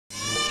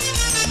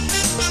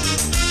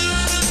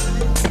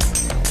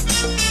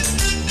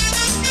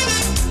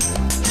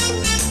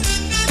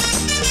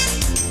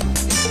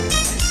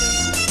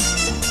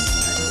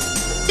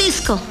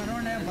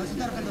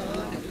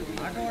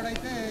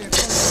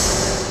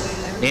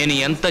నేను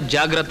ఎంత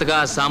జాగ్రత్తగా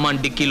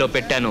సామాన్ డిక్కీలో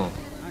పెట్టానో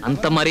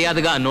అంత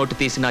మర్యాదగా ఆ నోటు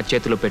తీసి నా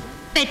చేతిలో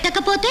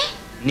పెట్టకపోతే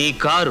నీ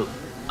కారు,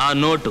 ఆ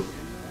నోటు,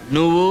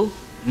 నువ్వు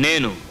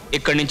నేను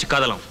ఇక్కడి నుంచి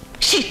కదలం.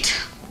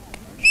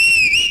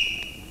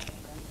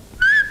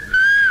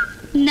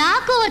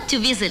 నాకు వచ్చు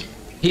విజిల్.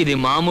 ఇది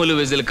మామూలు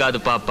విజిల్ కాదు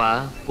పాప,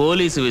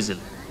 పోలీసు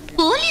విజిల్.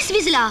 పోలీస్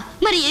విజిలా?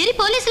 మరి ఏరి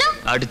పోలీసులు?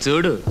 అటు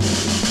చూడు.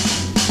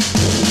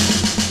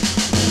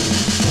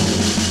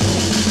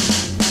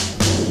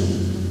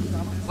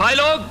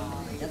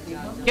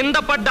 కింద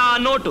పడ్డ ఆ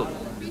నోటు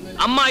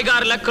అమ్మాయి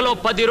గారి లెక్కలో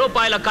 10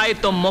 రూపాయల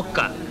కాగితం మొక్క.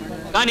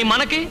 కానీ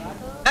మనకి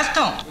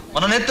కష్టం,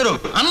 మన నెత్తురు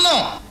అన్నం.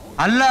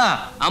 అల్లా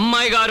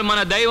అమ్మాయి గారు మన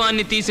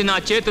దైవాన్ని తీసి నా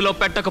చేతిలో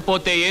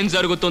పెట్టకపోతే ఏం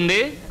జరుగుతుంది?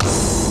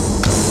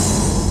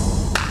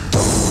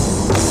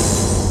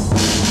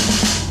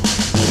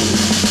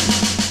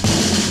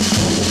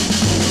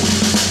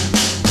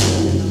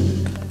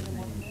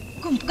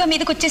 గుంపుగా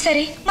మీదకి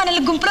వచ్చేసరి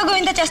మనల్ని గుంపులో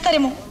గోవిందా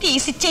చేస్తారేమో,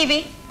 తీసిచ్చేవే.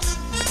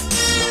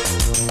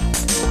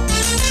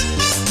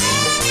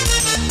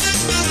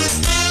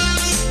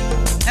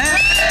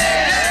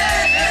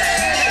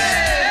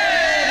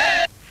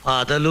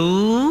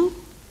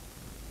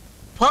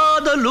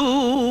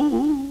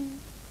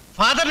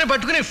 ఫాదర్ని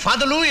పట్టుకుని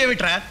ఫాదలు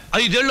ఏమిట్రా?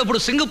 5 ఏళ్ళప్పుడు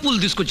సింగపూర్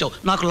తీసుకొచ్చావు,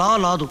 నాకు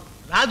లాదు.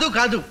 రాదు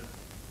కాదు,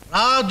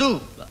 రాదు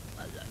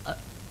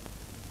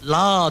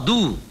లాదు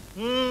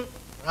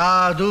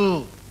రాదు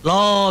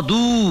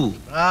లాదు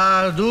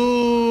రాదు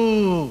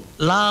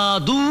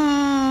లాదు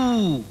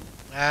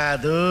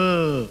రాదు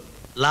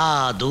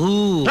లాదు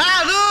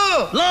రాదు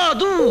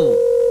లాదు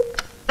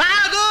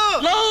రాదు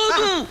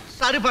లాదు.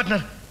 Sorry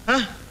partner.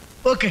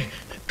 Okay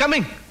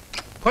coming.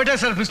 Quota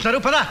sir పిలుస్తున్నారు,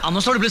 పదా. ఆ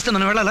ముసడు పిలిస్తే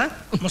మనం వెళ్ళాలా?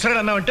 ముసరాడు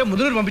అన్నామంటే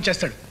ముదురు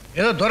పంపించేస్తాడు.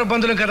 ఏదో దూర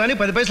బంధువులం కదా అని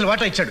 10 పైసలు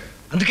వాటా ఇచ్చాడు.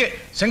 అందుకే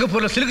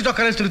సింగపూర్లో సిల్క్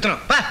చొక్కాలేసి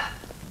తిరుగుతున్నాం.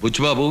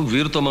 బుచ్చిబాబు,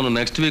 వీరితో మనం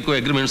నెక్స్ట్ వీక్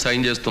అగ్రిమెంట్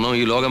సైన్ చేస్తున్నాం.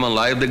 ఈలోగా మన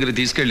లాయర్ దగ్గర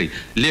తీసుకెళ్లి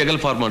లీగల్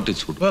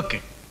ఫార్మాలిటీస్ చూడు. ఓకే.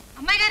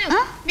 అమ్మాయి గారు,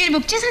 మీరు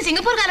బుక్ చేసిన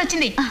సింగపూర్ గారు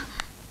వచ్చింది.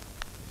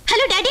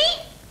 Hello daddy.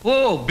 ఓ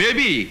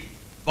బేబీ,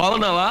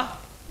 బాగున్నావా?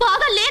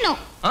 బాగా లేను.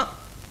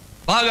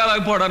 బాగా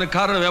లేకపోవడానికి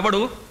కారణం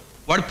ఎవడు?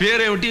 వాడి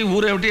పేరేమిటి,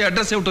 ఊరేమిటి,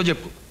 అడ్రస్ ఏమిటో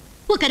చెప్పు.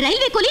 ఒక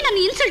రైల్వే కూలీ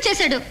నన్ను ఇన్సల్ట్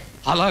చేశాడు.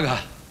 అలాగా?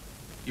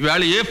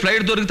 ఈవేళ ఏ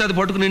ఫ్లైట్ దొరికితే అది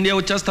పట్టుకుని ఇండియా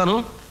వచ్చేస్తాను.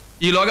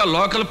 ఈలోగా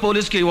లోకల్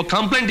పోలీస్కి ఒక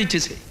కంప్లైంట్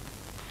ఇచ్చేసి.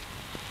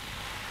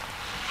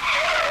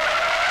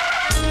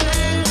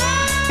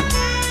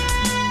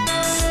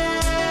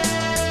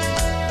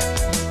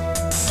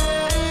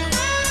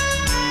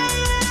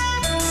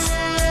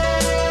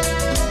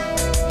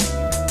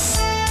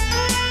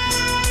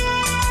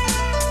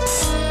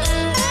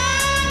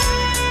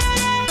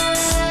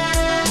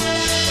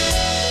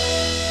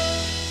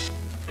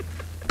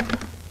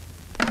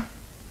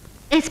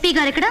 ఎస్పీ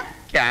గారు ఎక్కడ?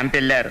 క్యాంప్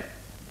వెళ్ళారు.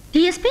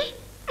 డిఎస్పీ?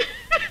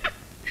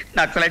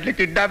 నక్సలైట్లు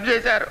కిడ్నాప్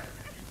చేశారు.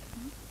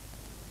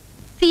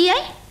 సిఐ?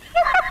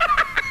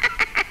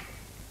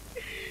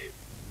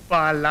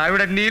 వాళ్ళ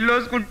ఆవిడ నీళ్ళు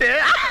వేసుకుంటే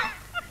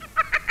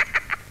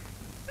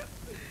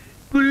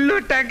గుళ్ళు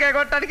టెంకాయ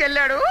కొట్టడానికి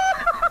వెళ్ళాడు.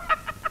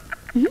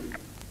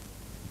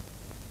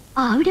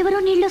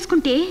 ఆవిడెవరో నీళ్ళు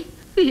వేసుకుంటే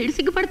వీడు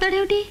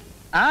సిగ్గుపడతాడేమిటి?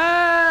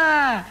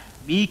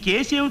 మీ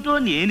కేసేమిటో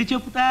నేను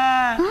చెప్తా.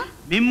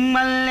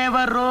 మిమ్మల్ని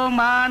ఎవరో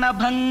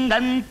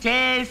మానభంగం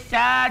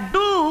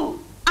చేశాడు.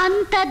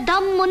 అంత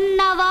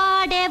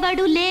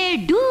దమ్మున్నవాడెవడు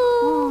లేడు.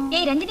 ఏ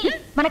రంజని,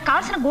 మనకు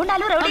కావాల్సిన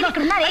గూండాలు రౌడీలు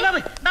ఇక్కడ ఉన్నారే.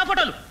 నా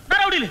ఫోటోలు, నా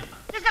రౌడీలు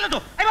తీసుకెళ్ళదు.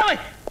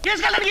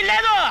 తీసుకెళ్ళడానికి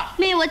లేదు.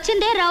 మేము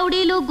వచ్చిందే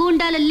రౌడీలు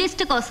గూండాల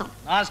లిస్ట్ కోసం.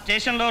 నా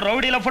స్టేషన్ లో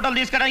రౌడీల ఫోటోలు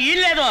తీసుకెళ్ళడానికి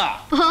ఇల్లేదు.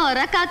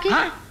 పోరా కాకి.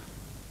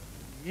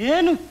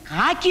 నేను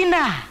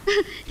కాకినా?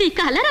 ఈ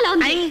కలర్ అలా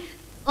ఉంది.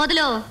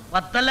 వదిలో.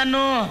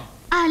 వద్దలను.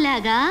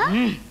 అలాగా?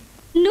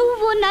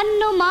 నువ్వు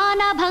నన్ను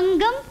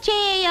మానభంగం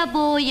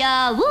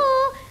చేయబోయావు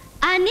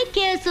అని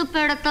కేసు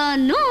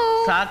పెడతాను.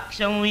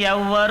 సాక్ష్యం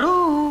ఎవరు?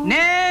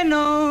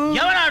 నేను.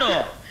 ఎవరాడు?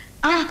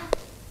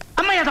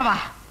 అమ్మాయివా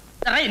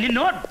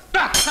నిన్ను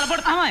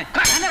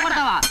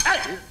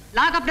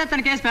లాకప్ డెత్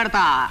అని కేసు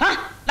పెడతా.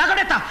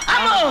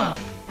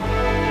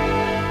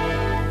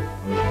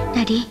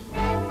 డాడీ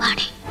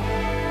వాడే.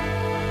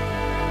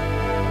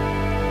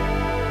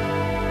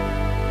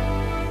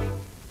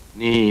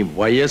 నీ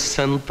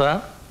వయస్సెంత?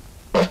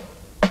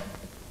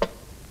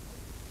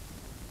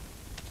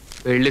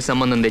 పెళ్లి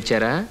సంబంధం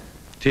తెచ్చారా?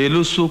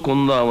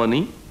 తెలుసుకుందామని.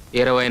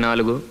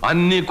 24.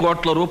 అన్ని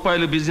కోట్ల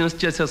రూపాయలు బిజినెస్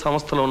చేసే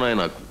సంస్థలు ఉన్నాయి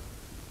నాకు.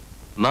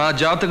 నా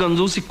జాతకం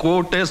చూసి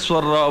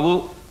కోటేశ్వరరావు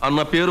అన్న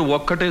పేరు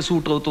ఒక్కటే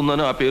సూట్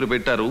అవుతుందని ఆ పేరు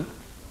పెట్టారు.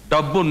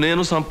 డబ్బు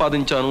నేను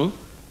సంపాదించాను,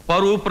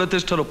 పరువు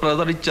ప్రతిష్టలు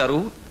ప్రజలిచ్చారు.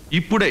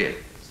 ఇప్పుడే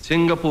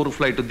సింగపూర్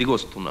ఫ్లైట్ దిగి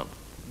వస్తున్నాను.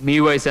 మీ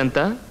వయసు ఎంత?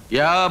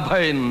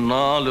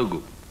 54.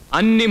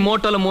 అన్ని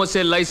మూటలు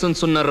మోసే లైసెన్స్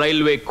ఉన్న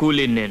రైల్వే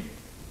కూలీ నేను.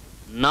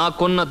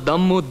 నాకున్న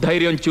దమ్ము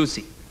ధైర్యం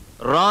చూసి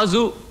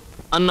రాజు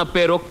అన్న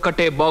పేరు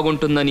ఒక్కటే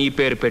బాగుంటుందని ఈ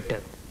పేరు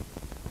పెట్టారు.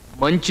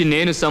 మంచి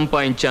నేను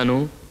సంపాదించాను,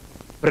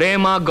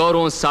 ప్రేమ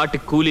గౌరవం సాటి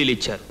కూలీలు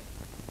ఇచ్చారు.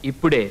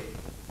 ఇప్పుడే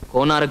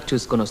కోనారకు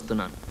చూసుకొని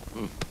వస్తున్నాను.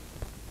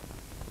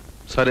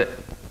 సరే,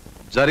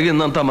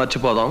 జరిగిందంతా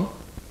మర్చిపోదాం.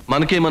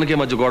 మనకి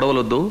మధ్య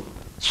గొడవలొద్దు.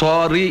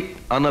 సారీ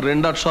అన్న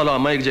 2 అక్షరాలు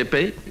అమ్మాయికి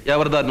చెప్పే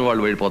ఎవరి దారిని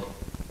వాళ్ళు వెళ్ళిపోతాం.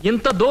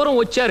 ఇంత దూరం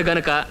వచ్చారు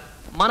గనక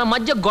మన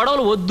మధ్య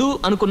గొడవలు వద్దు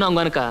అనుకున్నాం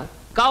గనక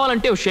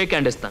కావాలంటే ఓ షేక్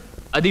హ్యాండ్ ఇస్తాను.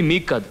 అది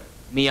మీకు కాదు,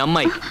 మీ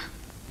అమ్మాయికి.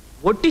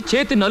 ఒట్టి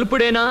చేతి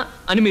నలుపుడేనా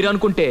అని మీరు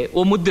అనుకుంటే ఓ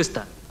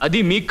ముద్దిస్తా. అది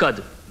మీకు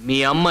కాదు, మీ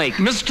అమ్మాయికి.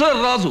 మిస్టర్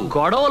రాజు,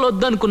 గొడవలు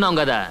వద్దు అనుకున్నాం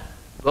కదా.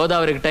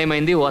 గోదావరికి టైం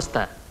అయింది,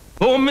 వస్తా.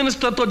 హోమ్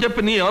మినిస్టర్ తో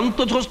చెప్పి నీ అంత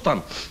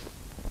చూస్తాను.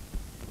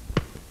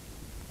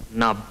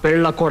 నా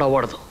పిల్ల కూడా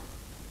ఓడదు.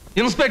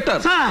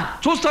 Inspector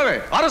చూస్తావే,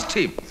 arrest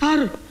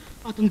sir.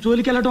 అతను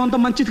జోలికి వెళ్ళడం అంత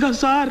మంచిది కాదు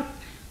సార్.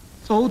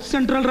 సౌత్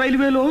సెంట్రల్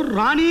రైల్వేలో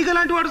రాణీగ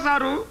లాంటి వాడు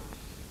సారు.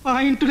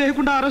 పాయింట్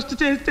లేకుండా అరెస్ట్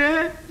చేస్తే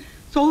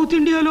సౌత్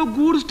ఇండియాలో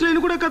గూడ్స్ ట్రైన్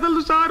కూడా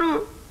కదలదు సారు.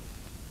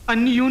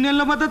 అన్ని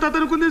యూనియన్ల మద్దతు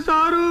అతనుకుంది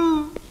సారు.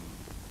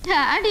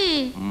 డాడీ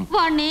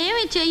వాడిని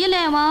ఏమి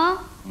చెయ్యలేమా?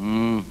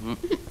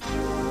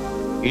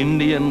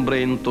 ఇండియన్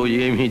బ్రెయిన్ తో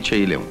ఏమీ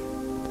చేయలేం,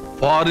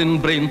 ఫారిన్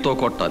బ్రెయిన్ తో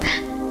కొట్టాలి.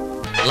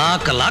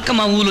 లాక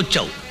మా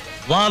ఊళ్ళొచ్చావు.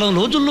 వారం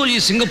రోజుల్లో ఈ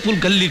సింగపూర్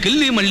గల్లీ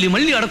గల్లీ మళ్ళీ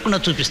మళ్ళీ అడగకుండా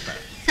చూపిస్తా.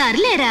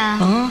 సర్లేరా.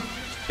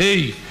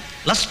 ఏయ్,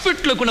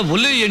 లస్పెట్ లేకుండా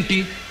ఒళ్ళే ఏంటి?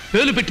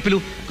 పేరు పెట్టి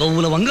పిలువు,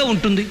 గౌరవంగా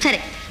ఉంటుంది. సరే,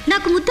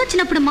 నాకు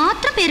ముద్దొచ్చినప్పుడు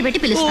మాత్రం పేరు పెట్టి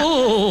పిలుస్తా.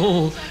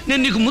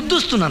 నేను నీకు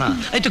ముద్దొస్తున్నానా?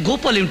 అయితే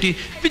గోపాల్ ఏమిటి,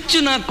 పిచ్చి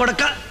నా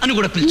కొడక అని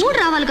కూడా పిలుచు. మూడు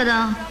రావాలి కదా.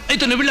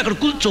 అయితే నువ్వు వెళ్ళి అక్కడ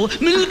కూర్చో,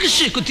 మిల్క్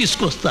షేక్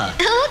తీసుకొస్తా.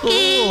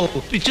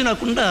 పిచ్చి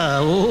నాకుండా.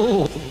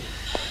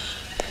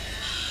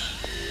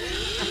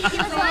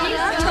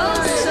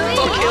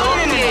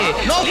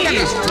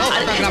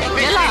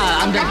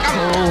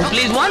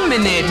 Please 1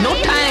 minute, no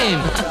time.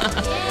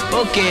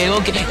 Okay,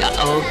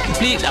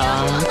 please.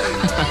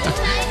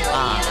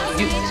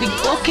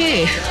 Okay.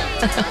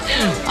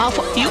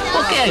 You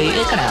okay?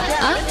 Ekkada?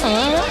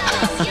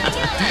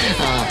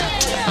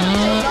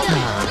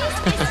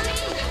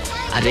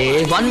 అరే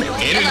 1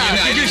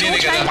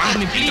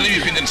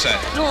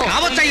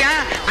 కావచ్చయ్యా.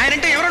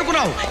 ఆయనంటే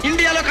ఎవరనుకున్నావు?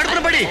 ఇండియాలో కడుపున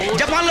పడి,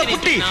 జపాన్ లో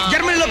పుట్టి,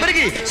 జర్మనీలో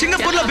పెరిగి,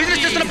 సింగపూర్ లో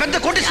బిజినెస్ చేస్తున్న పెద్ద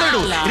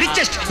కోటీశ్వరుడు.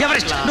 Richest,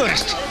 Everest, no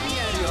rest.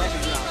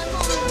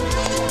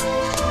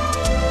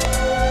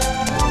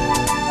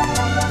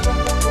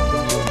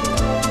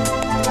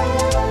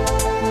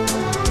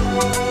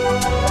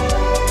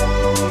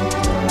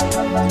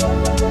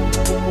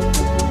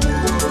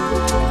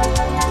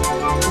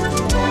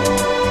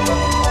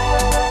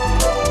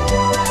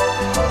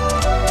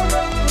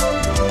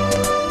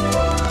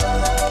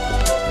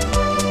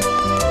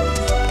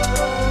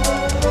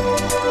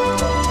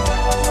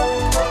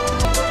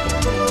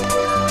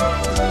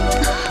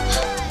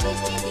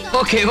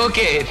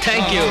 Okay,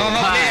 thank you.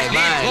 Bye.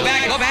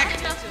 Go back.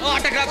 No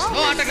autographs.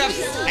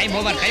 Time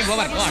over. No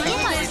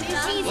autographs.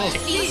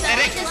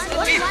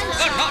 Please.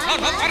 No,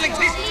 darling,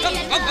 please.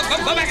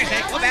 Go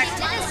back.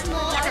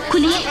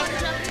 Quli,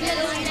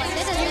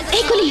 A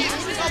Quli?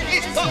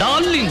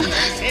 Darling,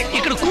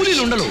 ఇక్కడ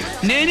కూలీలు ఉండరు,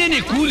 నేనే నీ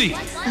కూలీ.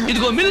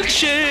 ఇదిగో మిల్క్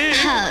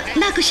షేక్.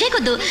 నాకు షేక్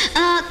వద్దు,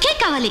 కేక్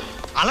కావాలి.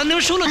 అలా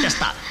నిమిషంలో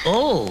చేస్తా.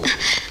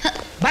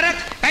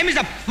 Bharat, time is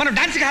up. మనం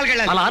డాన్స్ కి హాల్కి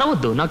వెళ్ళాలి. అలా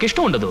అరవద్దు, నాకు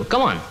ఇష్టం ఉండదు.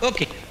 కమాన్.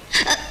 ఓకే.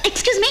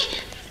 ఎక్స్క్యూజ్ మీ,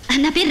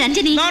 నా పేరు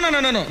Ranjani.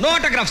 No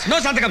autographs, no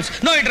సంతకమ్స్,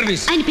 no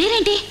interviews. ఆయన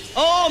పేరేంటి?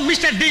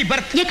 Mister D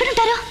Bharat.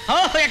 ఎక్కడుంటారు?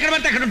 ఎక్కడ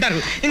పడితే అక్కడ ఉంటారు.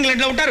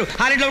 ఇంగ్లాండ్ లో ఉంటారు,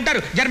 హాలండ్ లో ఉంటారు,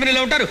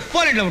 జర్మనీలో ఉంటారు,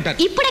 పోలాండ్ లో ఉంటారు.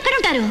 ఇప్పుడు ఎక్కడ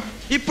ఉంటారు?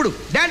 ఇప్పుడు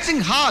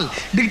dancing hall.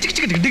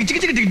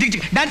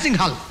 Dancing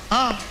hall.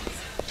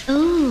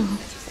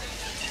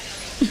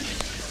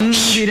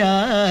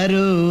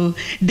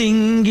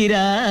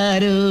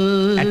 డింగిరారు.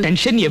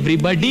 Attention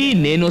everybody,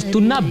 నేను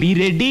వస్తున్నా. Be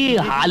ready.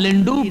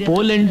 హాలండు,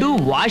 పోలండు,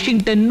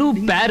 Washington,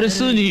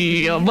 Paris.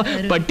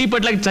 పట్టి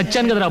పట్లకి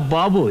చచ్చాను కదరా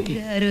బాబు.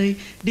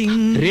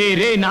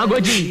 రే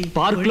నాగోజీ,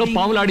 పార్క్ లో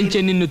పాములు ఆడించే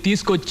నిన్ను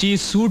తీసుకొచ్చి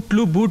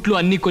సూట్లు బూట్లు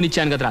అన్ని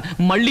కొనిచ్చాను కదరా.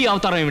 మళ్ళీ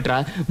అవతారం ఏమిట్రా?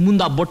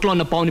 ముందు ఆ బొట్లో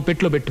ఉన్న పావుని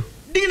పెట్టులో పెట్టు.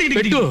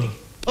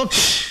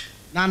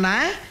 నాన్న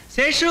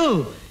శేషు,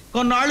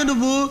 కొన్నాళ్ళు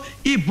నువ్వు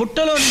ఈ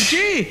బుట్టలో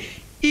నుంచి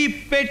ఈ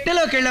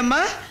పెట్టెలోకి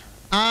వెళ్ళమ్మా.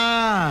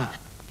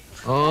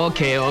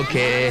 Okay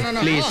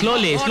please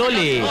slowly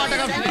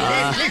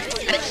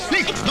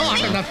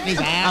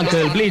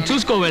uncle, please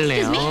చూసుకో. వెళ్ళే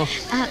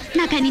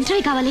నాకు ఆయన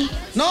ఇంటర్వ్యూ కావాలి.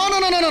 Know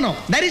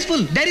that is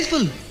full.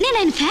 నేను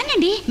ఆయన ఫ్యాన్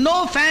అండి. No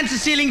fans,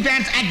 ceiling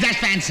fans,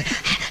 exhaust fans.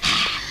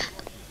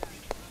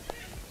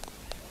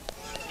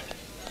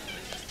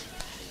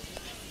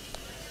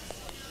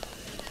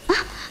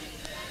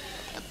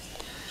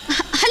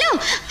 Hello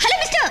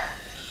mister.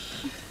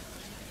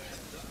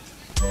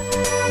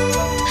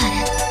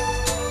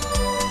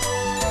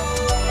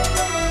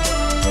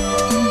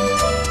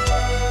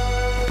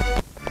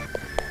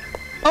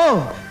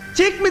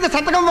 చీక్ మీద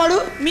సంతకం వాడు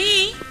మీ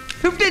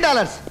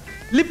 $50.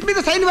 లిప్ మీద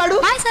సైన్ వాడు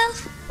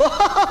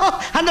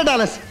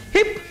 $100.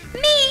 Hip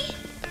me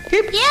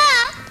hip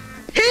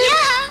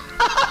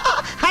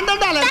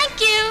 $100.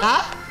 Thank you.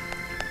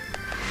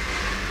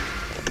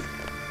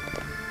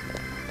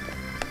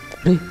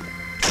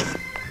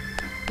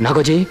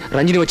 Nagoji,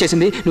 Ranjani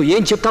వచ్చేసింది. నువ్వు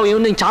ఏం చెప్తావు? ఏమో,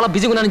 నేను చాలా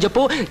బిజీగా ఉన్నానని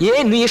చెప్పు.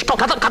 నీ ఇష్టం.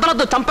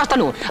 కథలతో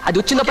చంపేస్తాను. అది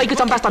వచ్చిందో పైకి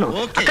చంపేస్తాను.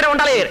 అక్కడే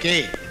ఉండాలి.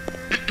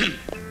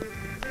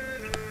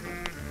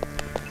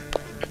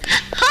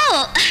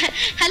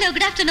 Hello,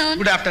 good afternoon.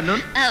 Good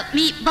afternoon.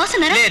 మీ బాస్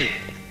ఉన్నారా? లేరు.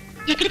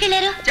 ఎక్కడికి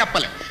వెళ్ళారు?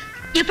 చెప్పలేం.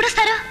 ఎప్పుడు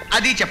వస్తారు?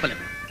 అది చెప్పలేం.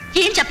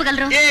 ఏం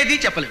చెప్పగలరు? ఏది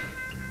చెప్పలేం.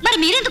 మరి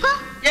మీరెందుకు?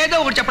 ఏదో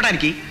ఒకటి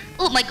చెప్పడానికి.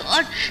 ఓ మై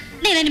గాడ్,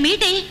 నేను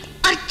మీట్ అయ్యి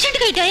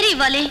అర్జెంటుగా ఈ డైరీ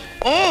ఇవ్వాలి.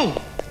 Oh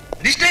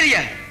this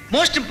డైరీయా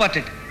most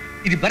important.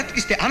 ఇది భరత్కి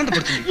ఇస్తే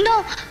ఆనందపడుతుంది. నో,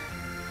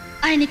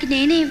 ఆయనకి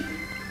నేనే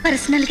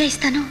పర్సనల్ గా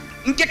ఇస్తాను.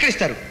 ఇంకెక్కడ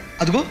ఇస్తారు?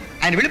 అదిగో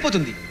ఆయన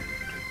వెళ్ళిపోతుంది.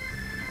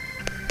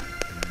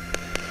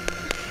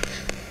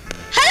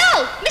 Hello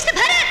mister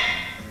Bharat.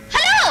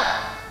 Hello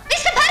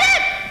mister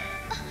Bharat.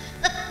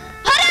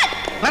 Bharat.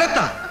 Bharat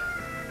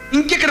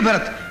ఇంకెక్కడ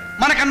భరత్?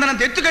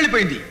 మనకందనంత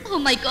ఎత్తుకెళ్ళిపోయింది. ఓ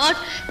మై గాడ్,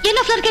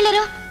 ఎన్నో ఫ్లోర్కి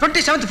వెళ్ళారు?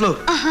 27th floor.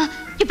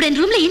 ఇప్పుడు ఆయన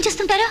రూమ్ లో ఏం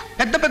చేస్తుంటారా?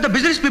 పెద్ద పెద్ద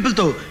బిజినెస్ పీపుల్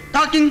తో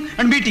టాకింగ్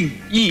అండ్ మీటింగ్.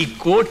 ఈ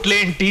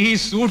కోట్లేంటి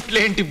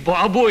సూట్లేంటి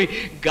బాబోయ్,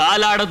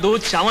 గాలాడదు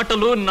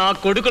చెమటలు నా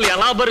కొడుకులు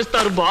ఎలా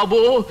భరిస్తారు బాబు.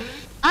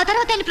 ఆ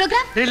తర్వాత ఆయన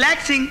ప్రోగ్రామ్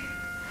రిలాక్సింగ్.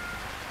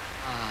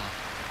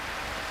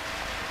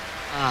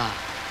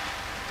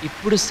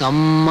 ఇప్పుడు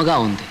సమ్మగా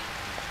ఉంది.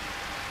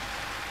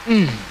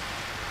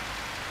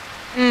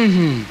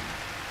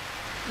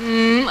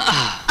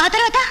 ఆ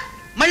తర్వాత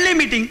మళ్ళీ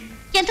మీటింగ్.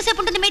 ఎంతసేపు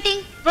ఉంటుంది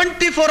మీటింగ్?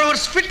 24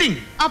 hours fitting.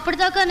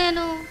 అప్పటిదాకా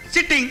నేను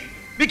సిట్టింగ్.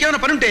 మీకేమైనా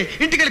పని ఉంటే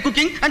ఇంటికెళ్ళి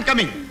కుకింగ్ అండ్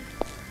కమింగ్.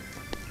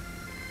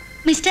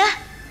 మిస్టర్,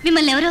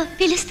 మిమ్మల్ని ఎవరో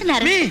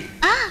పిలుస్తున్నారు. మీ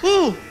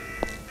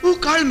who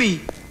call me?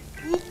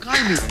 Who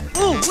call me?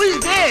 Who is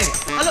there?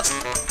 Hello.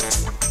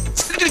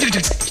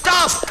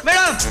 Stop.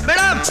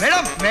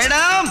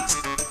 Madam.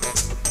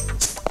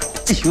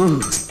 అయ్యో,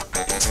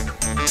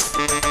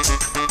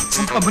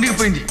 పంప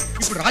మునిగిపోయింది.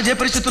 ఇప్పుడు రాజే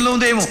పరిస్థితుల్లో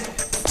ఉందేమో.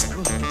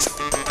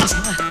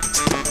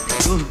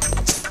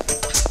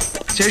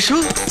 శేషు,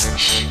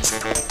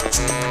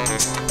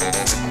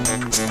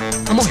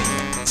 అమ్మో,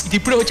 ఇది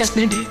ఇప్పుడే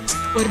వచ్చేస్తుందేంటి?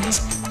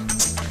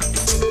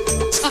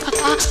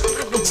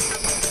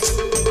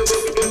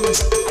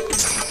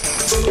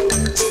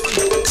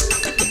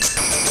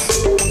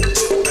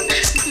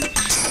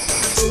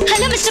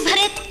 Hello mister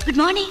Bharat, good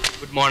morning.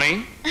 Good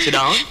morning. SIT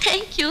down.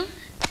 Thank you.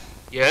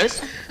 yes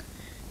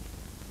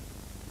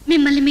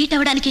మిమ్మల్ని మీట్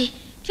అవ్వడానికి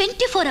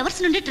 24 hours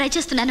నుండి ట్రై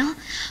చేస్తున్నాను.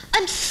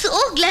 I'm so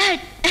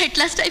glad at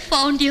last I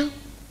found you.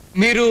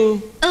 మీరు?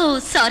 ఓ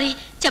సారీ,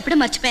 చెప్పడం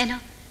మర్చిపోయాను.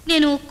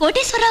 నేను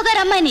కోటేశ్వరరావు గారు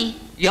అమ్మాయిని.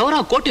 ఎవరా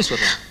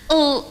కోటేశ్వరరావు? ఓ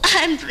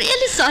ఐఎమ్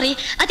రియల్లీ సారీ.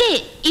 అదే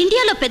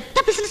ఇండియాలో పెద్ద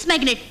బిజినెస్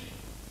మ్యాగ్నెట్.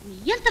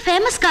 మీ అంత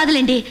ఫేమస్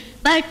కాదులేండి,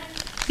 but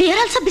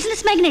we are also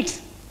business magnets.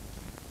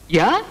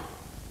 Yeah,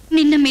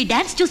 నిన్న మీ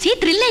డాన్స్ చూసి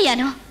థ్రిల్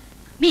అయ్యాను.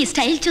 మీ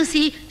స్టైల్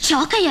చూసి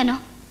షాక్ అయ్యాను.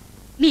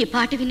 మీ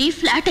పాట విని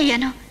ఫ్లాట్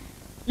అయ్యాను.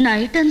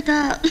 నైట్ అంతా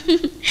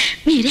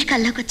మీరే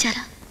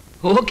కల్లోకొచ్చారు.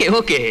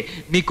 ఓకే.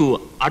 మీకు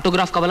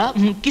ఆటోగ్రాఫ్ కావాలా,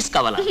 కిస్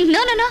కావాలా?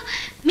 నో,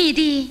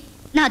 మీది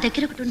నా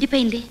దగ్గర ఒకటి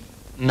ఉండిపోయింది.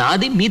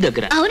 నాది మీ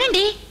దగ్గర?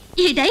 అవునండి,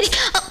 ఈ డైరీ.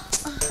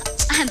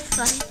 I'm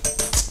sorry.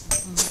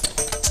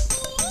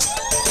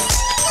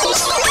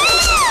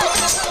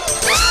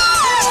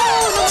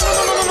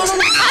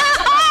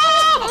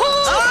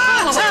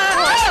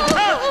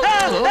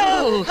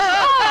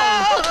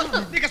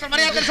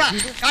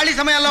 ఖాళీ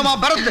సమయాల్లో మా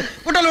భరత్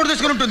గుడ్డలు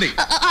తీసుకుని ఉంటుంది.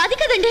 అది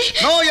కదండి.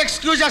 నో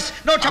ఎక్స్క్యూజెస్,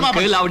 నో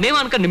క్షమాపణ.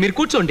 ఆవిడేమనకండి, మీరు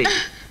కూర్చోండి.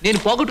 నేను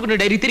పోగొట్టుకున్న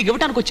డైరీ తిరిగి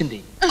ఇవ్వడానికి వచ్చింది.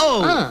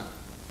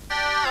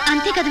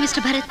 అంతే కదా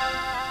మిస్టర్ భరత్,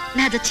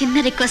 నాదో చిన్న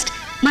రిక్వెస్ట్.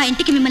 మా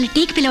ఇంటికి మిమ్మల్ని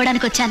టీకి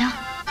పిలవడానికి వచ్చాను.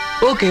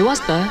 ఓకే,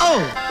 వస్తా.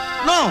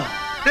 నో,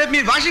 రేపు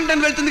మీరు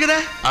వాషింగ్టన్ వెళ్తుంది కదా.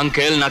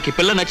 అంకేల్, నాకు ఈ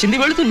పిల్ల నచ్చింది,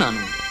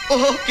 వెళుతున్నాను.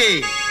 ఓకే,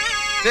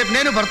 రేపు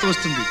నేను భరత్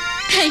వస్తుంది.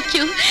 Thank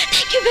you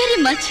very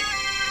much.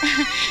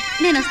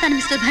 నేను వస్తాను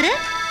మిస్టర్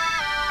భరత్.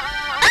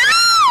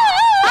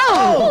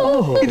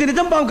 ఇది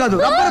నిజం పాము కాదు,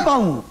 రబ్బర్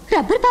పాము.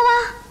 రబ్బర్ పావా?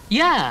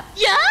 యా,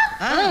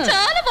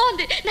 చాలా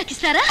బాగుంది. నాకు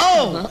ఇస్తారా?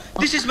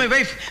 This is my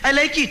wife, I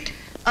like it.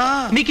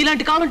 మీకు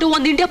ఇలాంటి కావాలంటే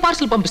 100 ఇండియా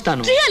పార్సల్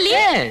పంపిస్తాను. Really?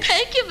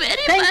 Thank you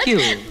very much. Thank you.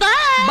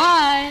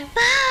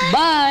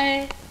 Bye.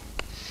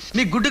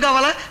 మీకు గుడ్డు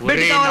కావాలా,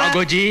 బెడ్ కావాలా?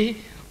 నాగోజీ,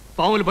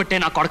 పాములు పట్టే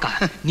నా కొడక,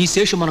 నీ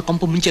శేషు మన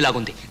కంపు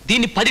ముంచేలాగుంది.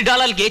 దీన్ని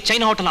 $10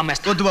 చైనా హోటల్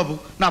అమ్మేస్తా. వద్దు బాబు,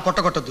 నా పొట్ట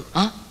కొట్టద్దు.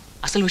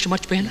 అసలు విషయం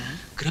మర్చిపోయాను.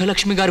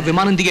 గృహలక్ష్మి గారు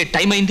విమానం దిగే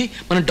టైం అయింది.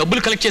 మనం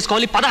డబ్బులు కలెక్ట్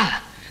చేసుకోవాలి. పద.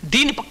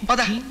 దీన్ని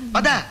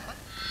పద.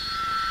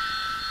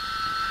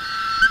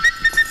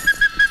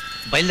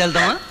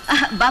 బయలుదేరదామా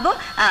బాబు?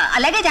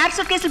 అలాగే జాగ్రత్త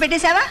సూట్ కేసులు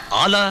పెట్టేశావా?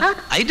 ఆలా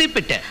అయితే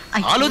పెట్టా.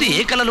 ఆలోది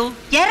ఏ కలలు?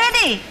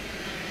 ఎర్రది.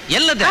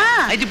 ఎల్లదా?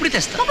 అయితే ఇప్పుడు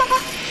తెస్తా.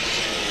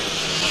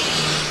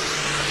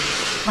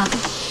 బాబు,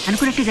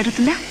 అనుకున్నట్టే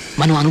జరుగుతుందా?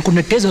 మనం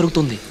అనుకున్నట్టే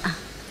జరుగుతుంది.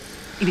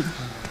 ఇది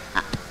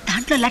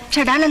దాంట్లో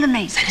 $1,00,000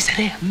 ఉన్నాయి.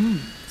 సరే.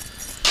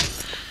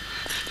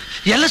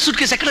 ఎల్ల సూట్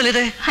కేసు ఎక్కడ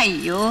లేదే?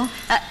 అయ్యో,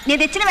 నేను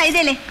తెచ్చినవి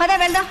 5 పద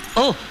వెళ్దాం.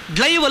 ఓ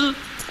డ్రైవల్.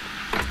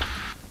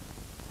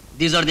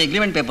 These are the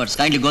agreement papers.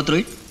 Kindly go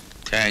through it.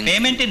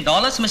 Payment in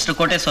dollars, Mr.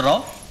 Koteswara Rao.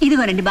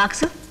 ఇదిగోనండి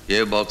బాక్స్. ఏ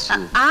బాక్స్?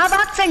 ఆ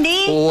బాక్స్ అండి.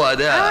 ఓ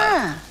అదే.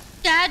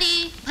 డాడీ,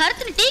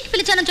 భరత్ని టీకి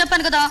పిలిచానని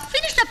చెప్పాను కదా.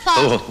 Finish up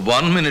fast. ఓ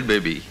 1 minute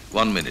baby,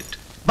 1 minute.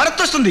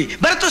 భరత్ వస్తుంది.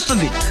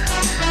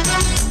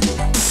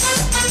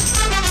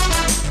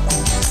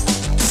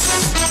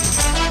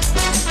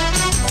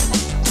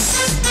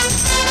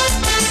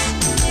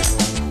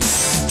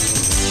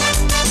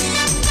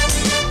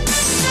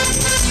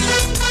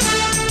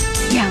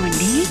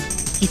 ఏమండి,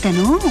 ఇతను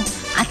ఇతను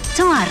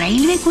అచ్చం ఆ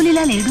రైల్వే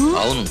కూలీలా లేడు?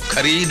 అవును,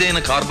 ఖరీదైన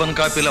కార్బన్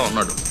కాపీలా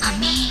ఉన్నాడు.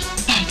 అమ్మే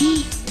డాడీ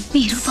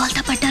మీరు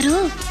బోల్తా పడ్డారు,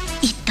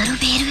 ఇద్దరు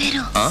వేరు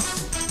వేరు.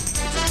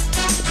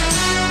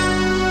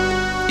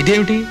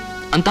 ఇదేమిటి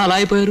అంతా అలా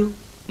అయిపోయారు?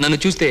 నన్ను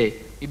చూస్తే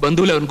ఈ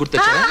బంధువులు ఎవరిని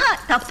గుర్తొచ్చారా?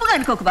 తప్పుగా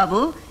అనుకోకు బాబు,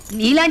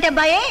 నీలాంటి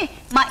అబ్బాయే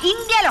మా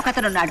ఇండియాలో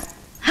ఒకతనున్నాడు,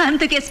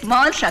 అందుకే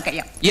స్మాల్ షాక్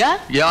అయ్యాం. యా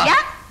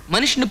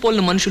మనిషిని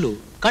పోలిన మనుషులు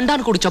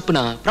ఖండానికి కూడా చప్పున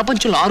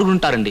ప్రపంచంలో 6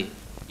 ఉంటారండి.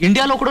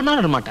 ఇండియాలో కూడా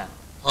ఉన్నారనమాట.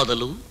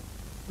 అదలు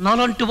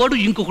నాలాంటి వాడు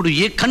ఇంకొకడు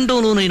ఏ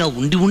ఖండంలోనైనా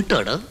ఉండి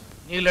ఉంటాడా?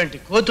 నీలాంటి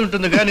కోతి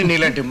ఉంటుంది కానీ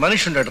నీలాంటి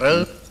మనిషి ఉండడు రా.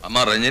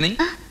 అమ్మా రంజని,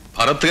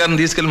 భరత్ గారిని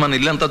తీసుకెళ్లి మన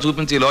ఇల్లంతా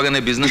చూపించి ఈలోగానే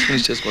బిజినెస్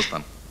ఫినిష్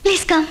చేసుకొస్తాను.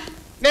 Please come.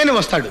 నేను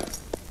వస్తాడు.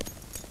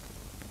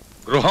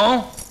 గృహం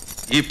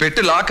ఈ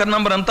పెట్టి లాకర్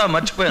నంబర్ అంతా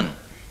మర్చిపోయాను.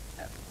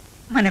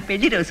 మన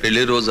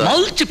పెళ్లి రోజు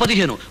మార్చి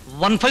 15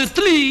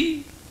 153.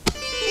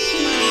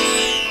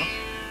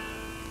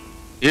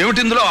 ఏమిటి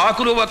ఇందులో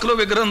ఆకులు వక్కలు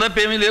విగ్రహం తప్ప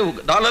ఏమీ లేవు.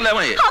 డాలర్లు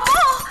ఏమయ్యాయి?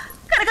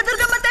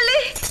 కనకదుర్గమ్మ తల్లి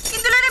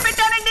ఇందులోనే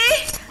పెట్టానండి.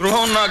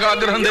 గృహం నాకు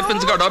ఆగ్రహం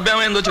తెప్పించుకో, డబ్బు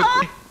ఏమైందో చెప్పు.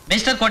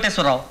 Mister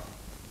Koteswararao,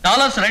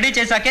 dollars ready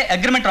చేశాకే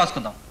agreement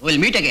రాసుకుందాం.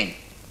 Will meet again.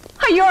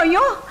 అయ్యో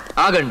అయ్యో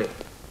ఆగండి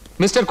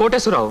మిస్టర్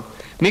కోటేశ్వరరావు,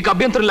 మీకు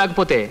అభ్యంతరం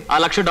లేకపోతే ఆ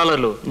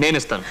 $1,00,000 నేను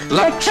ఇస్తాను.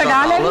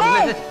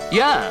 $1,00,000?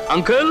 Yeah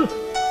uncle.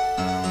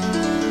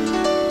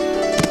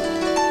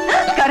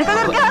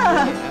 కనకదుర్గ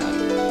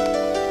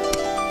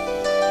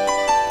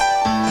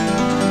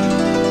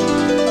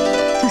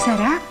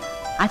చూసారా,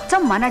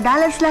 అచ్చం మన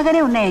డాలర్స్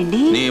లాగానే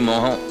ఉన్నాయండి. నీ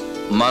మొహం,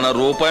 మన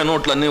రూపాయి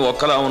నోట్లన్నీ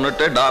ఒక్కలా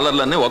ఉన్నట్టే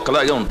డాలర్లన్నీ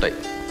ఒక్కలాగే ఉంటాయి.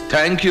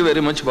 థ్యాంక్ యూ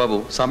వెరీ మచ్ బాబు,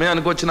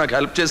 సమయానికి వచ్చి నాకు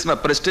హెల్ప్ చేసిన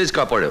ప్రెస్టేజ్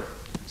కాపాడావు.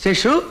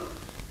 శేషు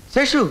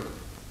శేషు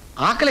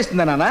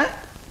ఆకలిస్తుందా నాన్న?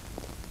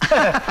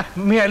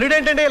 మీ అల్లుడు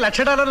ఏంటంటే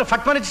 $1,00,000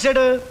 ఫట్మని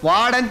ఇచ్చాడు.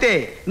 వాడంతే,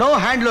 no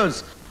hand loans,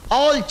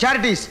 all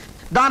charities,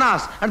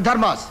 దానాస్ and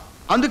Dharma's.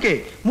 అందుకే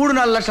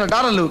 $3-4 లక్షల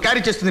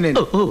క్యారీ చేస్తుంది నేను.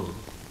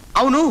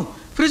 అవును,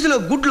 ఫ్రిడ్జ్ లో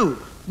గుడ్లు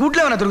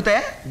ఏమైనా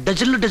దొరుకుతాయా?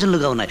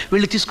 డజన్లుగా ఉన్నాయి,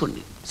 వెళ్ళి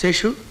తీసుకోండి.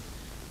 శేషు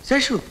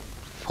శేషు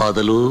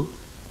ఫాదలు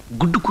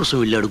గుడ్డు కోసం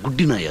వెళ్ళాడు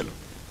గుడ్డినాయాలు,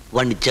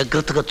 వాణ్ణి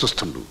జాగ్రత్తగా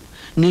చూస్తుండు.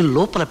 నేను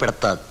లోపల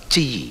పెడతా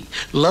చెయ్యి,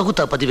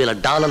 లాగుతా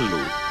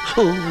 $10,000.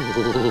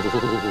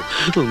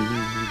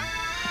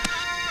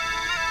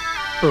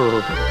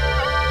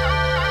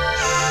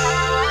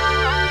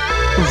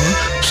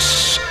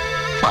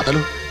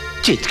 ఫాదలు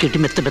చేతికెట్టి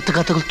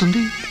మెత్తగా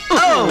తగులుతుంది.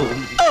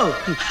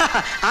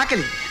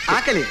 ఆకలి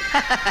ఆకలి.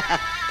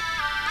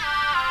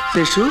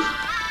 శేషు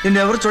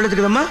నిన్నెవరు చూడలేదు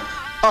కదమ్మా,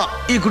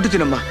 ఈ గుడ్డు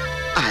తినమ్మా.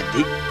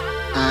 అది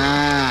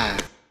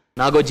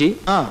నాగోజీ,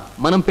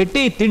 మనం పెట్టే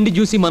ఈ తిండి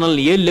చూసి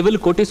మనల్ని ఏ లెవెల్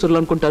కోటేశ్వరులు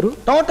అనుకుంటారు?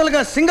 టోటల్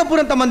గా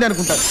సింగపూర్ అంత మంది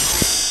అనుకుంటారు.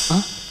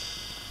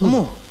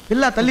 అమ్మో,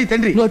 పిల్ల తల్లి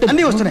తండ్రి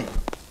అన్నీ వస్తున్నాయి.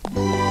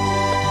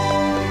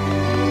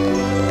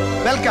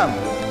 Welcome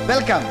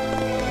welcome.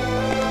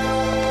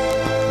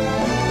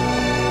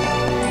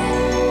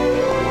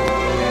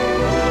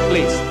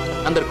 ప్లీజ్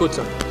అందరు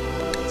కూర్చోండి.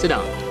 SIT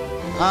down.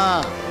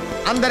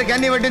 అందరికి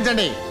అన్ని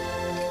వడ్డించండి.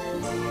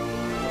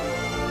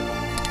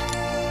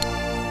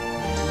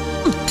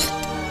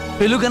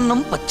 పెలుగన్నం,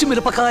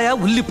 పచ్చిమిరపకాయ,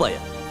 ఉల్లిపాయ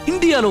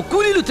ఇండియాలో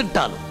కూలీలు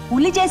తింటారు.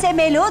 ఉల్లి చేసే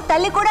మేలు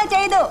తల్లి కూడా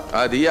చేయదు.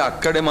 అది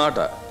అక్కడే మాట.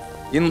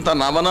 ఇంత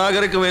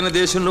నవనాగరికమైన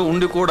దేశంలో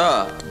ఉండి కూడా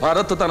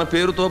భారత్ తన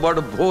పేరుతో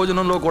పాటు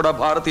భోజనంలో కూడా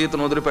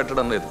భారతీయతను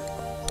వదిలిపెట్టడం లేదు.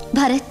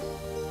 Bharat,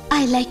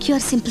 I like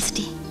your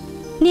simplicity.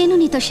 నేను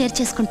నీతో షేర్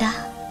చేసుకుంటా.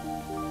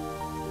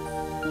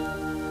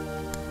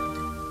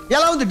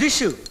 ఎలా ఉంది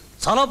డిష్?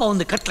 చాలా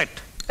బాగుంది.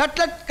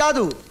 కట్లెట్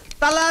కాదు,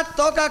 తల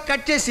తోక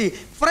కట్ చేసి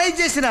ఫ్రై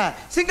చేసిన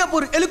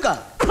సింగపూర్ ఎలుక.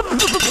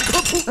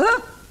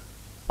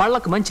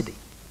 పళ్ళకు మంచిది.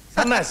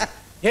 సన్నాస్,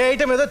 ఏ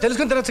ఐటమ్ ఏదో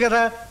తెలుసుకుని తినొచ్చు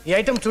కదా. ఈ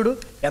ఐటమ్ చూడు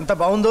ఎంత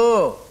బాగుందో.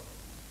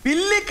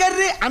 పిల్లి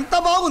కర్రీ అంత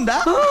బాగుందా?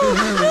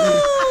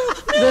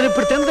 నేను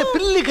ఇప్పుడు తిన్నది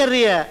పిల్లి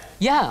కర్రీయా?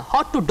 యా,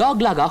 హాట్ టు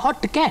డాగ్ లాగా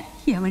హాట్ టు క్యాట్.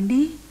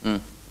 ఏమండి,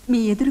 మీ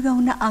ఎదురుగా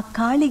ఉన్న ఆ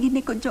ఖాళీ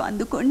గిన్నె కొంచెం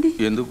అందుకోండి.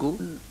 ఎందుకు?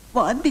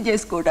 వాంతి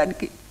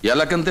చేసుకోవడానికి.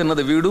 ఎలకని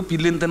తిన్నది వీడు,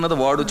 పిల్లిని తిన్నది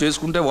వాడు.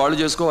 చేసుకుంటే వాళ్ళు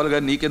చేసుకోవాలి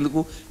కానీ నీకెందుకు?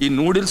 ఈ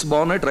నూడిల్స్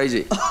బాగున్నాయి, ట్రై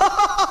చేయి.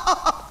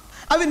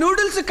 అవి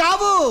నూడిల్స్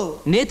కావు,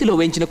 నేతిలో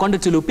వేయించిన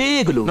కొండచులు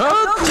పేగులు.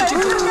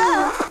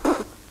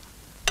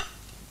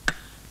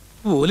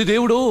 ఓలి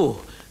దేవుడు,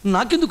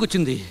 నాకెందుకు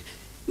వచ్చింది?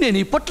 నేను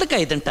ఈ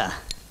పొట్లకాయ తింటా.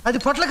 అది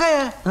పొట్లకాయ?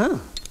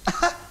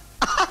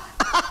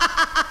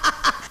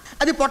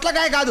 అది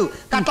పొట్లకాయ కాదు,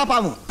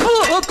 కట్లపాము.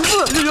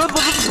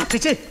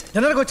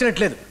 జనరకు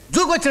వచ్చినట్లేదు,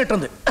 జూకు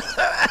వచ్చినట్టుంది.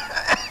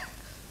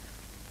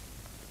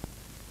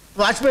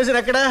 వాచ్ మేజర్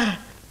ఎక్కడా?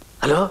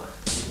 Hello,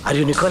 are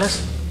you Nicholas?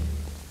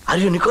 Are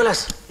you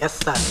Nicholas? Yes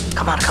sir.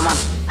 Come on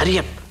come on, Hari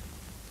up.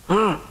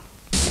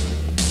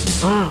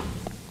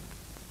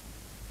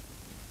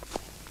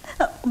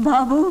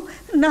 బాబు,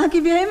 నాకు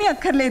ఇవేమీ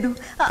అక్కర్లేదు.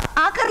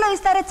 ఆఖరిలో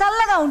ఇస్తారే,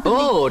 చల్లగా ఉంటుంది.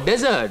 ఓ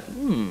డెజర్ట్.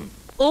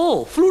 ఓ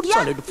ఫ్రూట్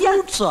సాలెడ్,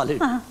 ఫ్రూట్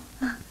సాలెడ్.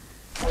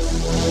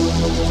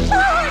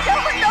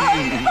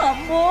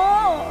 అమ్మో,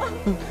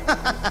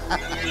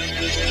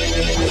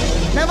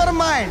 నెవర్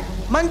మైండ్,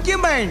 మంకీ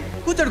మైండ్.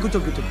 కూర్చోడు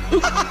కూర్చోడు కూర్చోడు.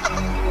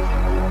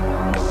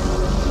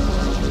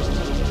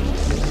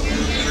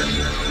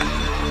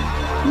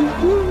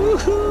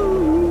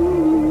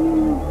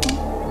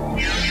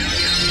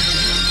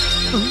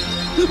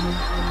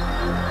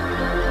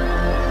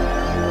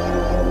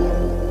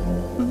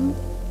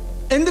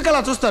 ఎందుకు అలా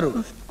చూస్తారు?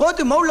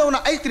 కోతి మౌల్లో ఉన్న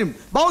ఐస్ క్రీమ్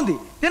బాగుంది,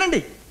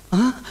 తినండి.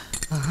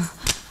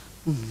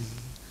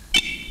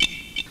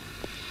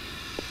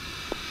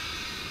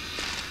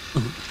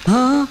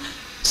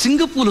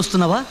 సింగపూర్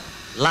వస్తున్నావా?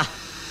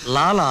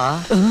 లాలా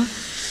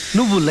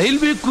నువ్వు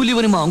రైల్వే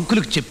కూలీవని మా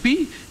అంకులకు చెప్పి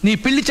నీ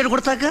పెళ్లి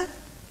చెడగొడతాక.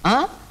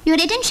 Your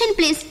attention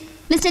please.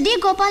 Mr. D.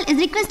 Gopal is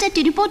requested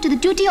to report to the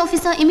duty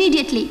officer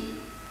immediately.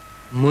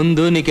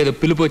 ముందు నీకేదో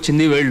పిలుపు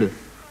వచ్చింది, వెళ్ళు.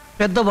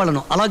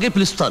 పెద్దవాళ్ళను అలాగే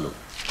పిలుస్తాను.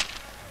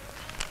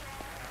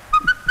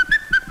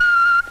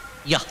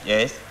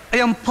 Yes. I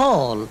am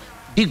Paul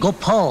D.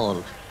 Gopal.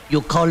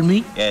 You call me?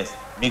 Yes.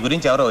 మీ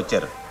గురించి ఎవరో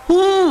వచ్చారు.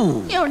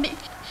 ఏమండి,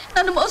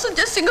 నన్ను మోసం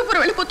చేసి Singapore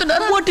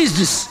వెళ్ళిపోతున్నారా? What is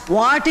this?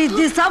 What is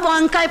this?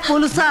 వంకాయ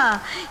పులుసా?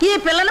 ఈ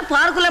పిల్లని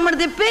పార్కులమ్మడి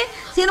తిప్పి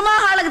సినిమా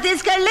హాల్కి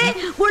తీసుకెళ్లి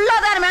గుళ్ళో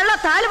దాని మెడలో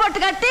తాళి పట్టు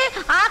కట్టి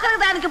ఆఖరికి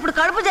దానికి ఇప్పుడు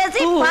కడుపు చేసి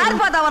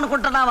పారిపోదాం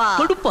అనుకుంటున్నావా?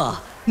 కడుపా?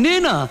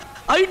 నేనా?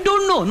 ఐ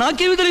డోంట్ నో,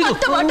 నాకేమీ తెలియదు.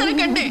 అంత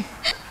మాటలకండి.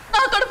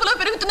 నా కడుపులో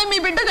పెరుగుతున్న మీ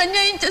బిడ్డకు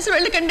అన్యాయం చేసి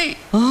వెళ్ళకండి.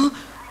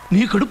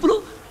 నీ కడుపులో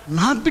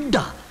నా బిడ్డ?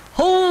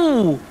 హో!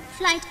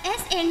 Flight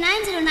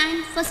SA909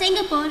 for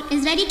Singapore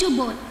is ready to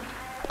board.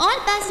 All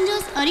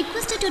passengers are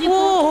requested to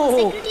report for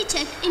security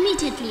check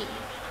immediately.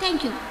 Thank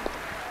you.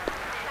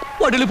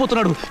 వాడు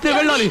వెళ్ళిపోతున్నాడు. నేను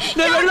వెళ్ళాలి.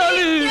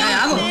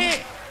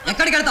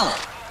 ఎక్కడికి వెళ్తావు?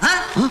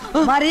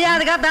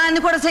 మర్యాదగా దాన్ని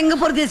కూడా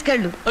సింగపూర్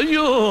తీసుకెళ్ళు.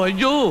 అయ్యో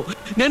అయ్యో,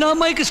 నేను ఆ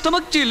అమ్మాయికి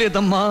స్టమక్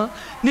చేయలేదమ్మా.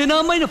 నేను ఆ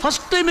అమ్మాయిని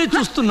ఫస్ట్ టైమే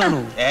చూస్తున్నాను.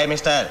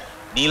 మిస్టర్,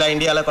 నీలా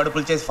ఇండియాలో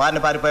కడుపులు చేసి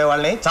ఫారిన్ పారిపోయే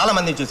వాళ్ళని చాలా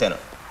మందిని చూశాను.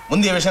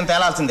 ముందు ఈ విషయం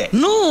తేలాల్సిందే.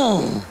 నో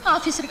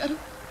ఆఫీసర్ గారు,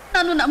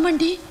 నన్ను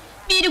నమ్మండి.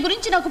 వీరి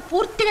గురించి నాకు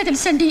పూర్తిగా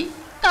తెలుసండి.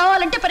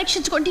 కావాలంటే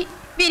పరీక్షించుకోండి.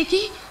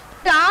 వీరికి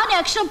రాని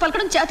అక్షరం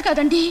పలకడం చేత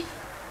కాదండి.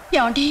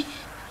 ఏమండి,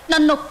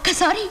 నన్ను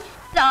ఒక్కసారి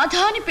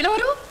రాధా అని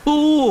పిలవరు? ఓ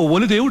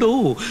ఒలి దేవుడు,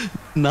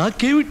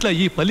 నాకేమిట్లా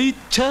ఈ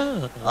పలిచ్చా?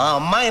 ఆ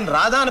అమ్మాయిని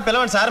రాధా అని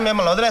పిలవండి సార్,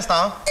 మిమ్మల్ని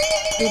వదిలేస్తాం.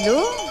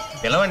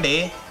 పిలవండి.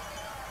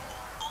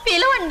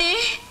 పిలవండి.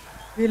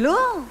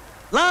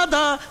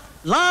 లాదా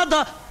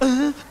లాదా.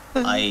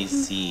 I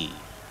see.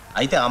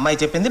 అయితే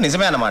అమ్మాయి చెప్పింది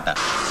నిజమే అన్నమాట.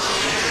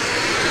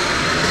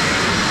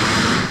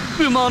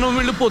 విమానం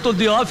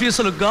వెళ్ళిపోతుంది.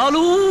 ఆఫీసులు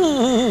గాలు.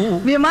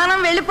 విమానం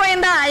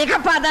వెళ్ళిపోయిందా? ఇక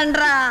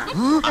పదండ్రా.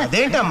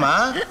 అదేంటమ్మా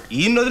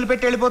ఈయన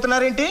వదిలిపెట్టి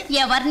వెళ్ళిపోతున్నారేంటి?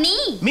 ఎవరిని?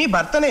 మీ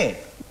భర్తనే.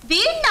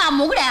 వీణ్ణా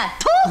మొగుడా?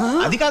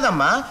 అది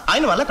కాదమ్మా,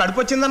 ఆయన వల్ల కడుపు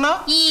వచ్చిందన్నా.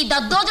 ఈ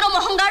దద్దోజుల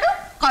మొహంగాడు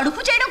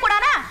కడుపు చేయడం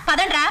కూడానా?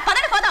 పదండ్రా,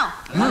 పదండి, పోదాం.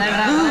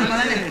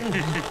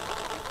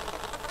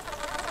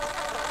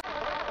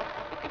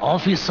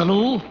 ఆఫీసులు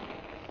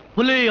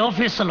పులే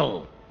ఆఫీసులు,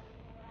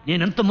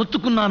 నేనెంత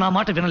మొత్తుకున్నా నా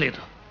మాట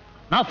వినలేదు.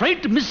 నా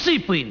ఫ్లైట్ మిస్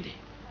అయిపోయింది.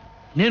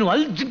 నేను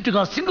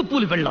అర్జెంటుగా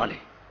సింగపూర్ వెళ్ళాలి.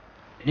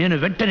 నేను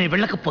వెంటనే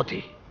వెళ్ళకపోతే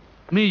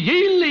మీ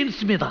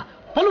ఎయిర్లైన్స్ మీద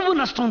పలువు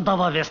నష్టం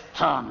దావా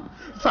వేస్తాను.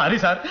 Sorry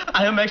sir,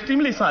 I'm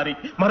extremely sorry.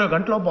 మరో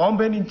గంటలో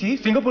బాంబే నుంచి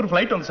సింగపూర్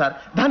ఫ్లైట్ ఉంది సార్.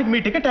 దానికి మీ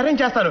టికెట్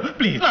అరేంజ్ చేస్తాను.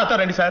 ప్లీజ్ నాతో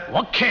రండి సార్.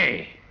 ఓకే.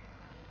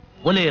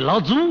 ఒలే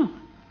లాజు,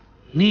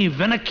 నీ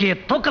వెనకే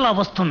తోకలా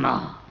వస్తున్నా.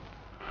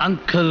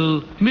 అంకుల్,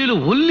 మీరు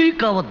ఒల్లి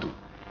కావద్దు.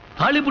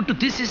 తాళిబుట్టు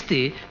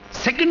తీసేస్తే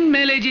సెకండ్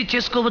మ్యారేజీ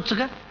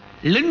చేసుకోవచ్చుగా.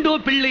 లెండో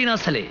పెళ్ళైనా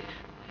సరే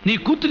నీ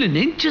కూతుర్ని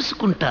నేను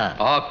చేసుకుంటా.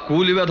 ఆ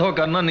కూలి వెధవ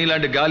కన్నా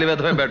నీలాంటి గాలి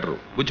వెధవే బెటరు.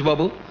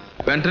 బుచ్చిబాబు,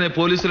 వెంటనే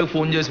పోలీసులకు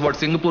ఫోన్ చేసి వాడు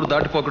సింగపూర్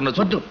దాటిపోకుండా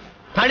వద్దు.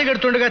 తాళి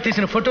కడుతుండగా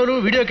తీసిన ఫోటోలు,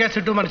 వీడియో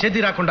క్యాసెట్ మన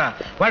చేతి రాకుండా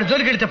వాడి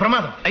జోలికి వెళ్తే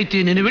ప్రమాదం. అయితే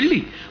నేను వెళ్ళి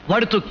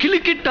వాడితో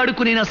కిలికిట్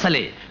ఆడుకునేనా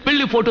సరే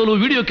పెళ్లి ఫోటోలు,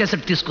 వీడియో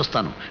క్యాసెట్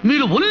తీసుకొస్తాను.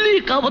 మీరు ఒల్లి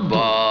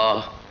కావద్దు.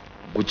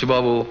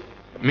 బుచ్చిబాబు,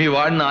 మీ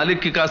వాడిని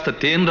ఆలిక్కి కాస్త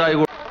తేన్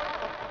రాయి.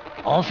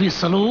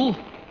 ఆఫీసులు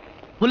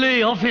పులే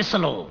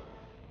ఆఫీసులు,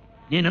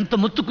 నేనెంత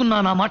మొత్తుకున్నా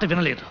నా మాట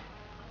వినలేదు.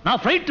 నా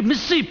ఫ్లైట్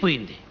మిస్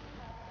అయిపోయింది.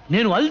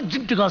 నేను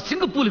అర్జెంటుగా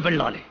సింగపూర్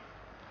వెళ్ళాలి.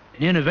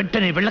 నేను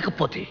వెంటనే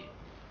వెళ్ళకపోతే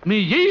మీ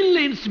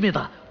ఎయిర్లైన్స్ మీద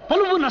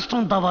పలువు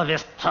నష్టం దావా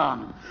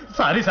వేస్తాను.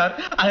 Sorry sir,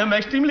 I'm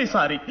extremely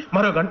sorry.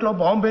 మరో గంటలో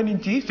బాంబే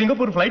నుంచి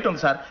సింగపూర్ ఫ్లైట్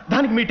ఉంది సార్.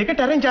 దానికి మీ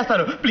టికెట్ అరేంజ్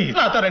చేస్తాను. ప్లీజ్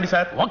నాతో రండి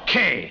సార్.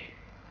 ఓకే.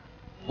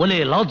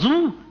 ఒలే లాజు,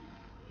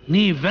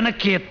 నీ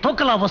వెనకే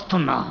తోకలా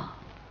వస్తున్నా.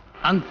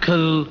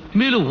 అంకుల్,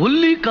 మీరు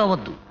ఒల్లి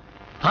కావద్దు.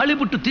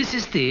 తాళిబుట్టు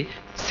తీసేస్తే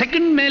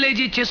సెకండ్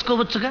మ్యారేజీ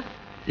చేసుకోవచ్చుగా.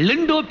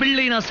 లెండో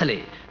పెళ్ళైనా సరే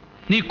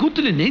నీ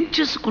కూతుర్ని నేను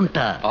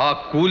చేసుకుంటా. ఆ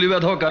కూలి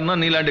వెధవ కన్నా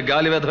నీలాంటి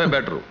గాలి వెధవే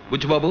బెటరు.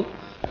 బుచ్చిబాబు,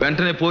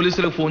 వెంటనే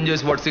పోలీసులకు ఫోన్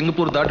చేసి వాడు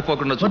సింగపూర్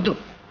దాటిపోకుండా వద్దు.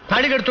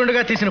 తాళి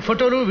కడుతుండగా తీసిన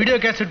ఫోటోలు, వీడియో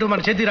క్యాసెట్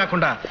మన చేతి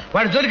రాకుండా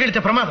వాడి జోలికి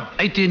వెళ్తే ప్రమాదం.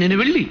 అయితే నేను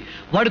వెళ్ళి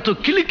వాడితో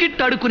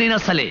కిలికిట్ ఆడుకునేనా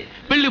సరే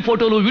పెళ్లి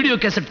ఫోటోలు, వీడియో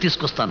క్యాసెట్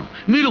తీసుకొస్తాను.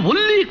 మీరు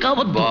ఒల్లి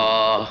కావద్దు.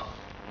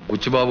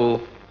 బుచ్చిబాబు,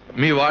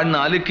 మీ వాడిని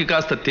ఆలిక్కి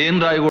కాస్త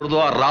తేన్ రాయకూడదు.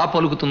 ఆ రా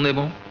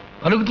పలుకుతుందేమో.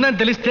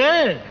 పలుకుతుందని తెలిస్తే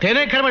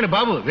తేనే కరమండి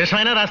బాబు,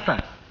 విషమైనా రాస్తా.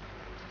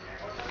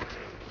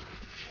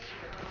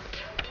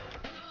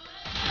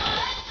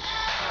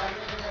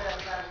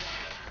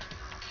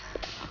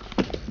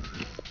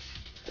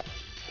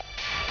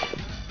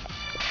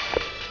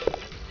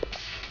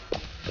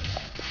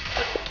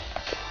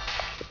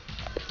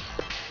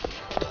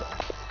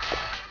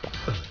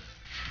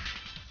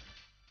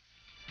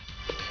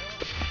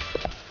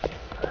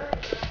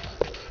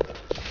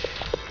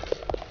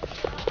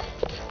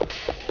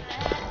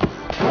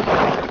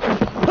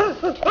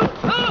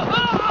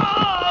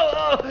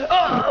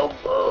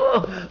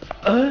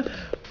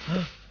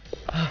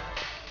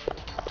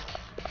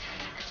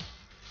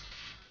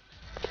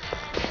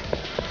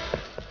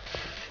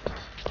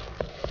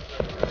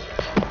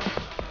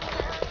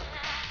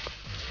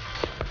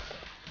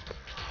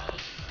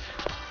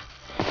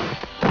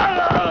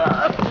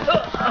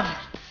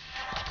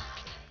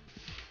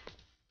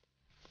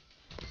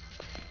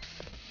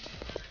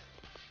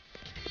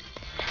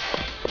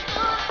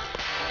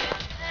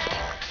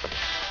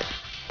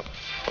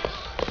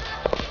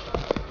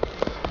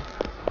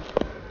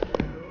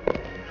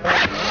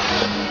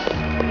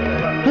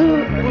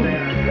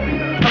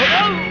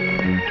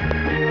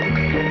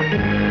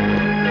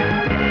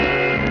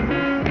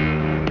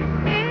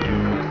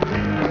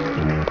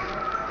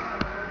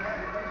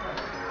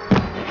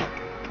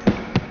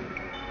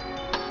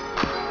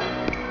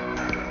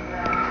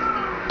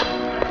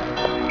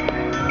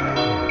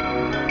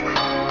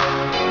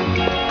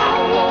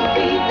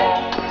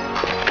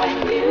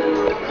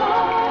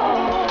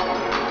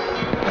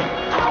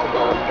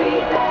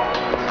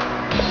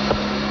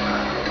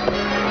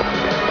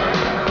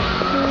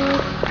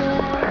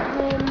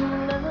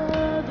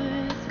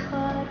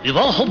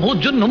 వివాహ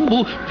భోజనంబు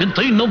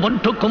వింతైన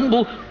వంటకంబు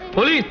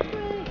police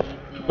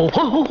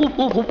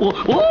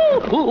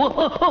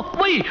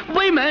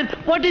why man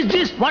what is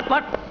this what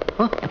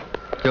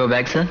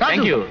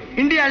thank you.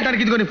 India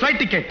వెళ్ళడానికి ఇదిగోని flight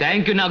ticket.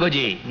 Thank you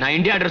Nagoji. నా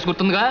ఇండియా అడ్రస్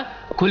గుర్తుందిగా?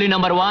 కూలీ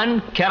number 1,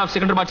 care of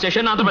Secunderabad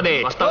station,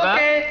 Andhra Pradesh. వస్తావా?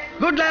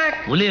 Good luck.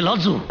 ఒలే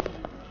లాజు,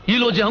 ఈ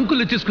రోజు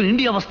అంకుల్ని తీసుకుని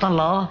ఇండియా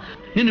వస్తానులా,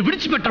 నిన్ను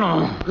విడిచిపెట్టను.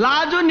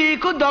 లాజు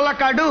నీకు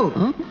దొలకడు.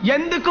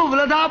 ఎందుకు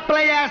వృధా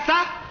ప్రయాస?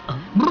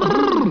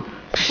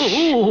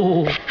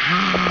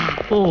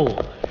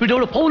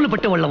 వీడెవడు పౌన్లు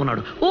పట్టేవాళ్ళ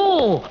ఉన్నాడు.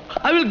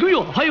 I will give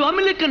you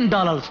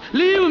 $5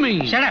 leave me.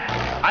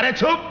 అరే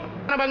చూప్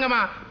భంగమా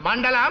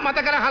మండల మత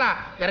కలహల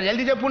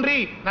జల్దీ చెప్పుండ్రి,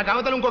 నాకు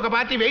అవతల ఇంకొక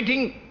పార్టీ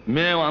వెయిటింగ్.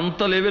 మేము అంత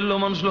లెవెల్లో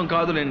మనుషులం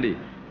కాదులేండి.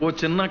 ఓ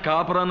చిన్న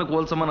కాపురాన్ని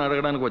కోల్చమని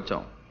అడగడానికి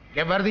వచ్చాం.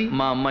 ఎవరిది?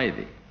 మా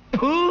అమ్మాయిది.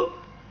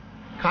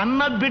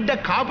 కన్న బిడ్డ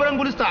కాపురం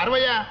గురిస్తా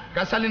అరవయ్యా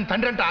గసాలు నేను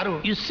తండ్రి అంటారు.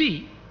 యు సీ,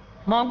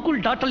 మా అంకుల్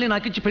డాక్టర్ని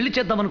నాకిచ్చి పెళ్లి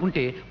చేద్దాం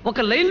అనుకుంటే ఒక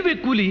రైల్వే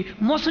కూలి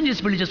మోసం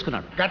చేసి పెళ్లి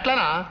చేసుకున్నాడు.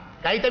 గట్లనా?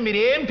 అయితే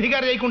మీరేం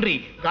ఫిగర్ చేయకుండ్రి,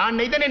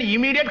 దాన్నైతే నేను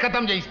ఇమీడియట్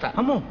ఖతం చేయిస్తా.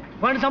 అమ్మో,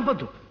 వాడిని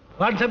చంపొద్దు.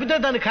 వాడిని చంపితే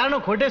దానికి కారణం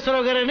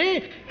కోటేశ్వరరావు గారని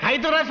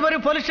హైదరాబాద్ రాసి మరి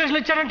పోలీస్ స్టేషన్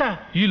ఇచ్చాడంట.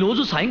 ఈ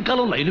రోజు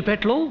సాయంకాలం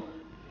రైలుపేటలో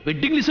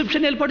వెడ్డింగ్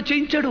రిసెప్షన్ ఏర్పాటు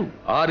చేయించాడు.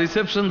 ఆ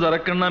రిసెప్షన్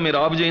జరగకుండా మీరు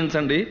ఆఫ్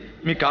చేయించండి,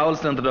 మీకు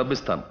కావాల్సినంత డబ్బు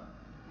ఇస్తాను.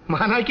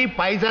 మనకి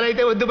పైసలు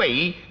అయితే వద్దు పై,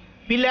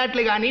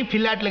 పిల్లాట్లు గాని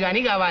ఫిల్లాట్లు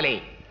గాని కావాలి.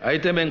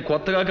 అయితే మేము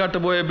కొత్తగా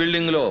కట్టబోయే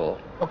బిల్డింగ్ లో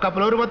ఒక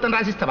ఫ్లోర్ మొత్తం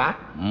రాసిస్తావా?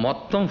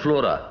 మొత్తం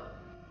ఫ్లోరా?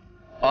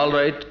 ఆల్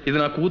రైట్, ఇది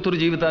నా కూతురు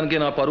జీవితానికి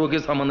నా పరువుకి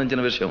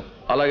సంబంధించిన విషయం.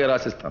 అలాగే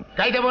రాసిస్తాను.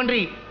 అయితే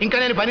పోండ్రి, ఇంకా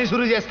నేను పని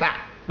సురు చేస్తా.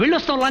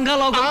 వెళ్ళొస్తాం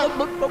లంగాలో.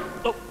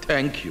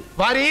 Thank you.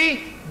 వారి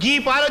గీ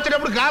పాలు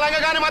వచ్చేటప్పుడు గా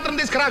లంగగాని మాత్రం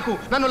తీసుకురాకు.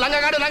 నన్ను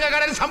లంగగాడు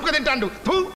లంగగాడని సంపక తింటాడు.